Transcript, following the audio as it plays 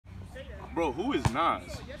Bro, who is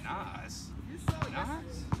Nas? Nas?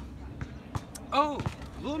 Oh,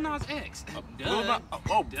 Lil Nas X. Duh. What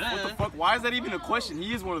the fuck? Why is that even a question?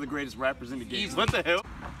 He is one of the greatest rappers in the game. What the hell?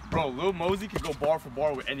 Bro, Lil Mosey could go bar for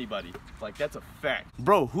bar with anybody. Like, that's a fact.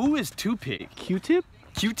 Bro, who is Tupac? Q-Tip?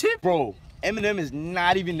 Q-Tip? Bro, Eminem is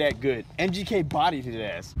not even that good. MGK bodied his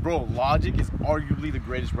ass. Bro, Logic is arguably the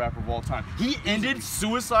greatest rapper of all time. He ended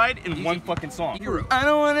suicide in one fucking song. I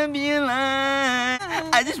don't wanna be alive.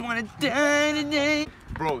 I just wanna die today.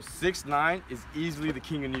 Bro, 6ix9ine is easily the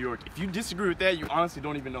king of New York. If you disagree with that, you honestly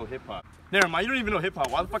don't even know hip-hop. Never mind, you don't even know hip-hop.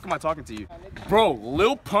 Why the fuck am I talking to you? Bro,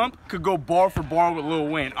 Lil Pump could go bar for bar with Lil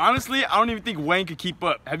Wayne. Honestly, I don't even think Wayne could keep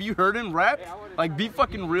up. Have you heard him rap? Like, be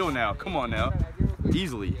fucking real now. Come on now.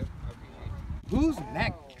 Easily. Who's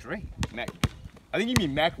Mac Drake? I think you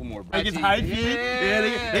mean Macklemore, bro. Like it's high feet.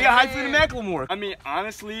 Yeah, they got high feet in Macklemore. I mean,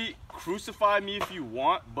 honestly, crucify me if you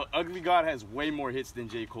want, but Ugly God has way more hits than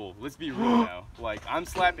J. Cole. Let's be real now. Like, I'm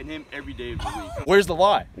slapping him every day of the week. Where's the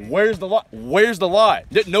lie? Where's the lie? Where's the lie?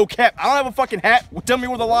 No cap. I don't have a fucking hat. Tell me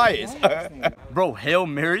where the lie is. Bro, Hail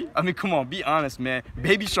Mary? I mean, come on, be honest, man.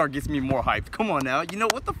 Baby Shark gets me more hyped. Come on now. You know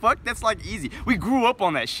what the fuck? That's like easy. We grew up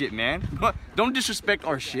on that shit, man. Don't disrespect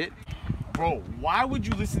our shit. Bro, why would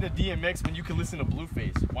you listen to DMX when you can listen to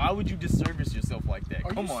Blueface? Why would you disservice yourself like that?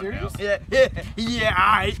 Come on now. Yeah,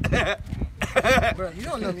 alright. Bro, you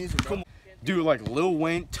don't know music, bro. Dude, like Lil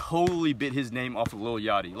Wayne totally bit his name off of Lil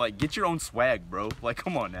Yachty. Like, get your own swag, bro. Like,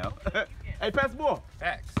 come on now. Hey, pass the ball.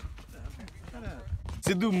 Facts.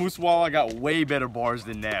 Sidhu Moosewala got way better bars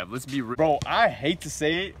than Nav. Let's be real. Bro, I hate to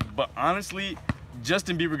say it, but honestly,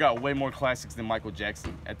 Justin Bieber got way more classics than Michael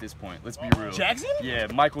Jackson at this point. Let's be real. Jackson? Yeah,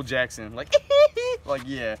 Michael Jackson. Like,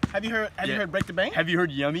 yeah. Have you heard Break the Bank? Have you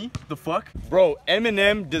heard Yummy? The fuck? Bro,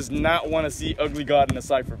 Eminem does not want to see Ugly God in a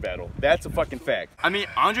cypher battle. That's a fucking fact. I mean,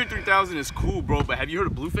 Andre 3000 is cool, bro, but have you heard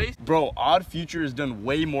of Blueface? Bro, Odd Future has done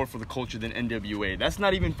way more for the culture than NWA. That's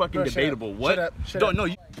not even fucking debatable. What? Shut up. No,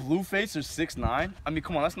 Blueface or 6ix9ine? I mean,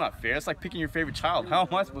 come on, that's not fair. That's like picking your favorite child. How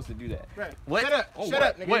am I supposed to do that? Right. What? Shut up. Oh, Shut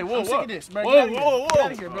up, nigga. Wait, whoa, I'm sick of this, bro. Whoa. Get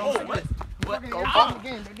out of here, bro. What? Get out of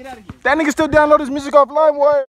here. Get out of here. That nigga still download his music off LimeWire.